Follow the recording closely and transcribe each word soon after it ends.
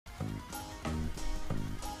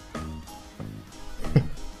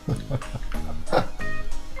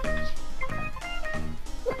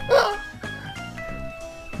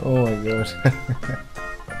Oh my god.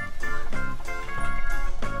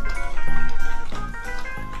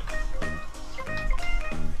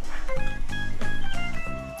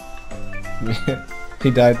 He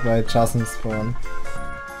died by Jason's spawn.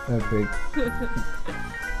 Epic.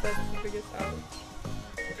 That's the biggest ouch.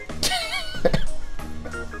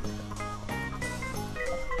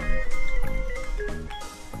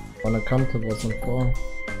 Wanna come to us on 4?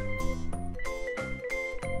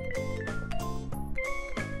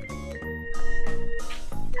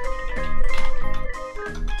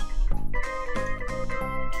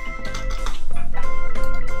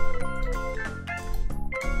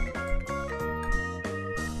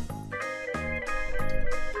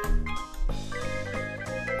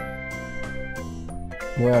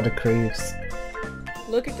 Where are the creeps?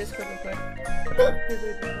 Look at this quick.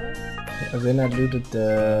 Then I looted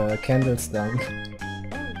the candles down.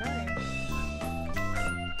 Oh, nice.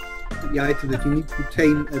 The item that you need to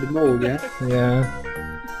obtain at the mall, yeah? Yeah.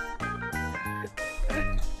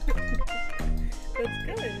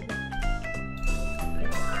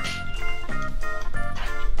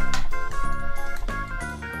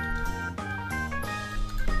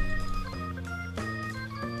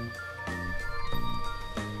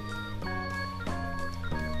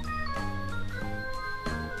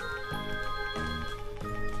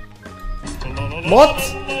 That's good. What?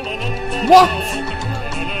 What?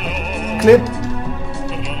 Clip.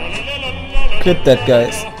 Clip that,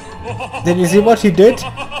 guys. Did you see what he did?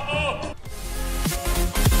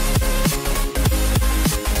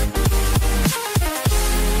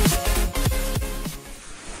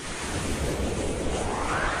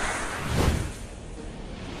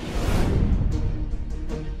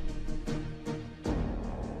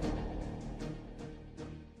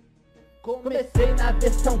 Comecei na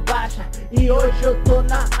versão baixa e hoje eu tô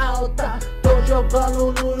na alta. Tô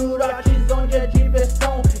jogando no Yurots onde a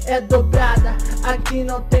diversão é dobrada. Aqui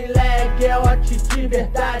não tem lag, é hot de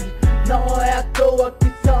verdade. Não é à toa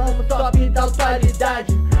que somos top da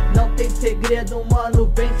atualidade. Não tem segredo,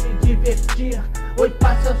 mano, vem se divertir. Hoje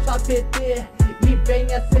passa só PT e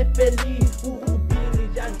venha ser feliz. O Rubini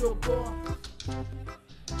já jogou.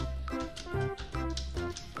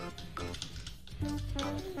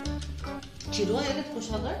 Tirou ele do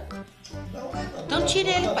congelador? Então tira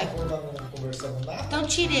ele, pai. Então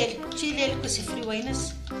tira ele com esse frio aí, né?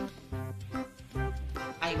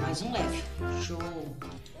 Aí, mais um leve. Show.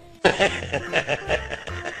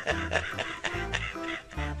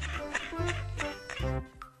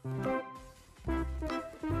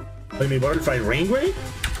 ¿Me Butterfly Rainway?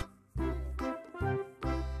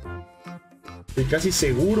 Estoy casi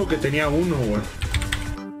seguro que tenía uno, güey.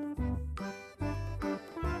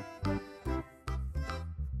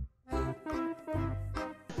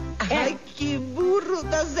 Ai, que burro,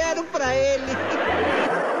 dá 0 pra ele.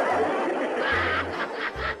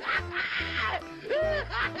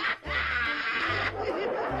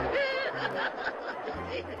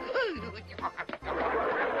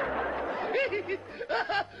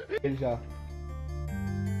 Ele já.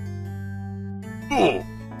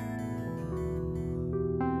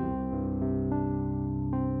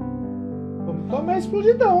 Tomei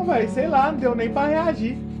explodidão, velho. Sei lá, não deu nem pra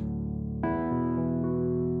reagir.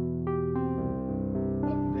 Tá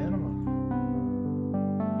vendo,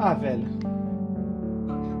 mano? Ah, velho.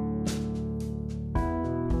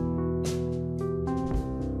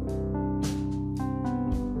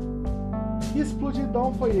 Que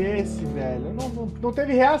explodidão foi esse, velho? Não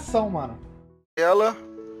teve reação, mano. Ela,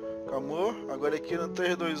 calmou. Agora aqui no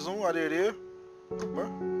 3, 2, 1, arerê. Opa.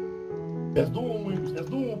 Esquece do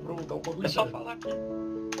 1, pronto, é só falar aqui.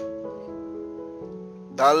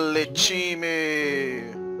 Dale, time!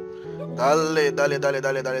 Dale.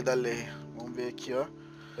 Vamos ver aqui, ó.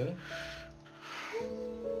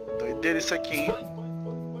 Doideira isso aqui, hein?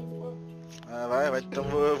 Ah, vai. Então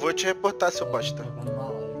eu vou te reportar, seu bosta.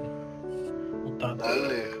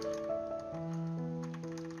 Dale.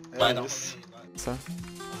 Vai não. Esse.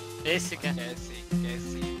 Esse quer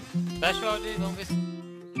sim. Fecha o áudio aí, vamos ver se...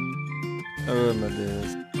 Oh, meu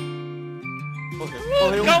Deus.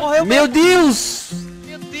 Morreu. Meu Deus!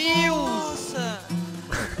 Meu Deus!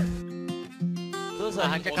 Nossa! A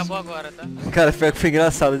hack acabou agora, tá? Cara, foi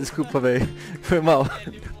engraçado, desculpa, velho. Foi mal.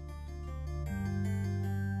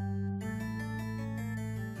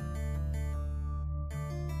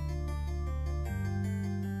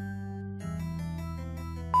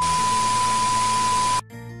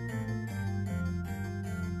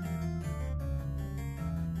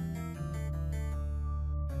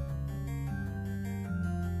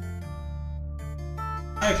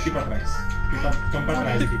 Ah, eu fiquei pra trás. Ficamos pra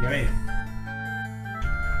trás aqui, peraí.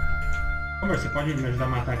 Amor, você pode me ajudar a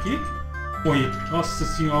matar aqui? Oi, nossa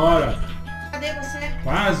senhora! Cadê você?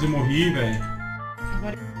 Quase morri, velho.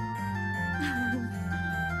 Morí.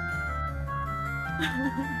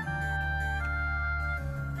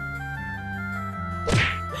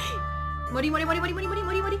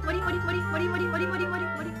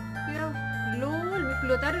 Cuidado. LOL, me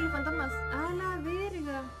explotaron los fantasmas. A la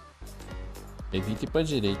verga. Evite pra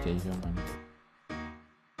direita aí, viu, mano?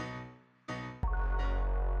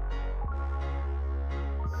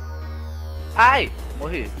 Ai!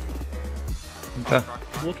 Morri. Tá.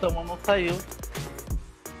 Puta, mano, não saiu.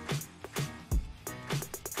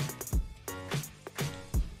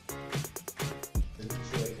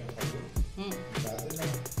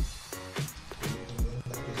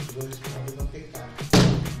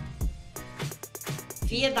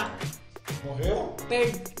 Filha da... Morreu?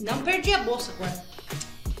 Não perdi a bolsa agora.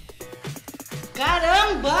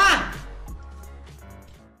 Caramba!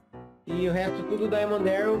 E o resto tudo Diamond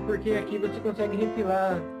Arrow, porque aqui você consegue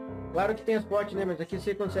refilar. Claro que tem as potes, né? Mas aqui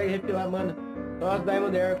você consegue refilar, mano. Só as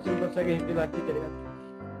Diamond Arrow que você não consegue refilar aqui, tá ligado?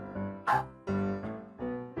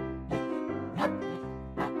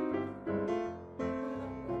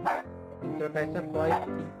 Tem que trocar essa foto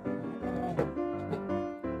aqui.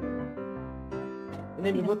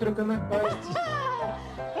 Eu vou trocando a foto.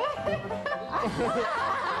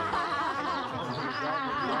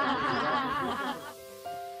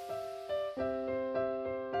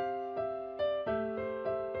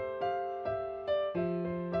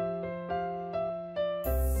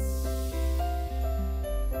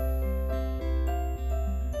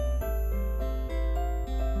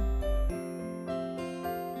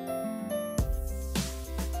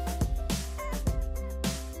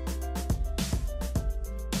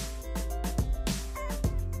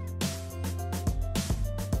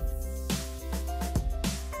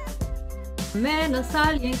 Menos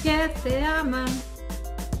alguien que te ama.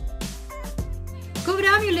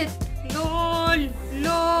 Cobra amulet. LOL.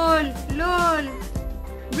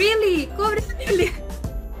 Really? Cobra amulet.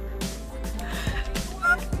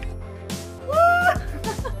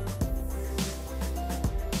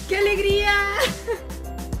 ¡Qué alegría!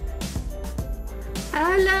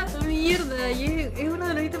 ¡A la mierda! Y es uno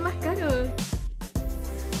de los ítems más caros.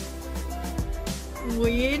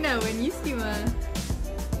 Buena, buenísima.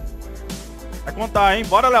 Vai contar, hein?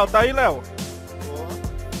 Bora, Léo. Tá aí, Léo?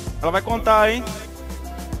 Ela vai contar, hein?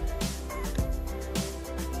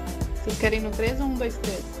 Vocês querem no 3 ou 1, 2,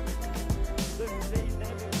 3?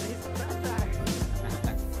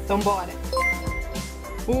 Então bora.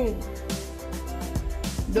 1,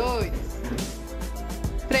 2,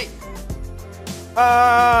 3.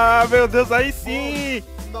 Ah, meu Deus, aí sim!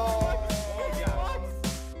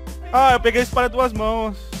 Ah, eu peguei esse para duas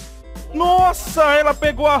mãos. Nossa, ela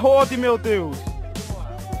pegou a roda, meu Deus.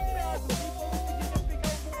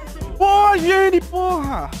 Pô, Gene,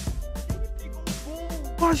 porra.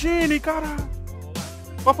 Pô, Gene, caralho.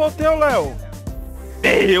 Qual foi o teu, Léo?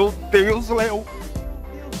 Meu Deus, Léo.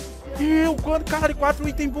 Cara, 4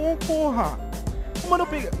 itens bons, porra. Mano, eu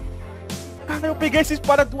peguei... Cara, eu peguei esses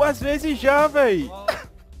para duas vezes já, véi.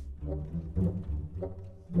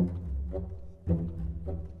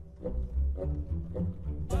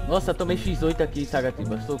 Nossa, tomei X8 aqui,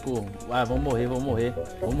 Sagatiba, socorro. Ah, vamos morrer.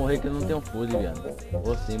 Vou morrer que eu não tenho fuse, viado.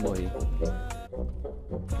 Vou sim morrer.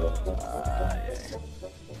 Ai.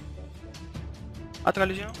 Atrás,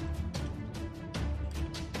 Legião.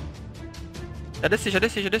 Já desci.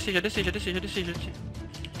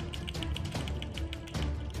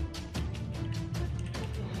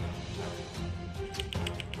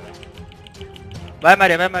 Vai,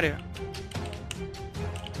 Maria.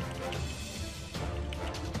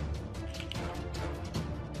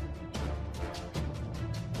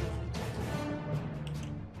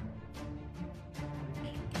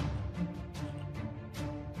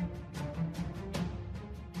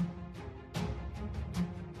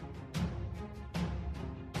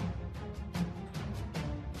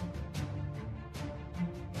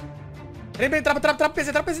 Vem, trapa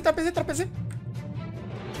PC.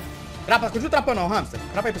 Trapa, continua trapando não, hamster.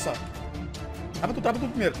 Trapa aí, pessoal. Trapa tudo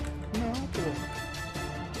primeiro. Não, pô.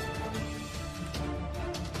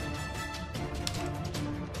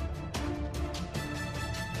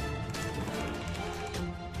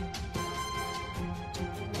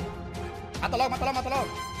 Mata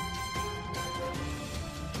logo.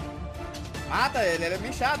 Mata ele é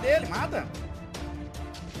bem chato dele, mata.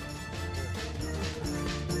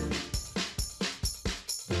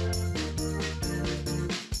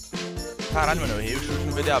 Caralho, mano, eu errei o chute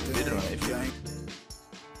no VDA primeiro, mano.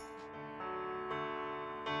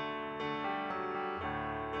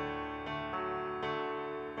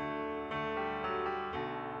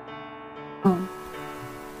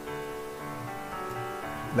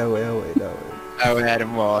 La wea buena, weón. La wea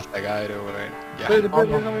hermosa, cabrón, weón. Ya.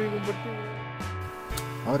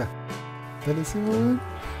 Ahora. Dale, sí, weón.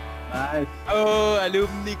 Oh,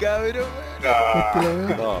 alumni, cabrón, weón.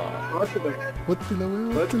 Ponte la weón,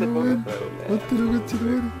 ponte la weón. Ponte la weón, chico.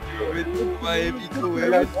 Momento más épico,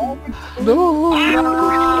 weón. No.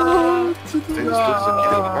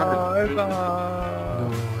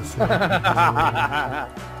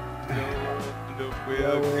 No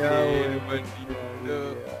puedo creer, maldito.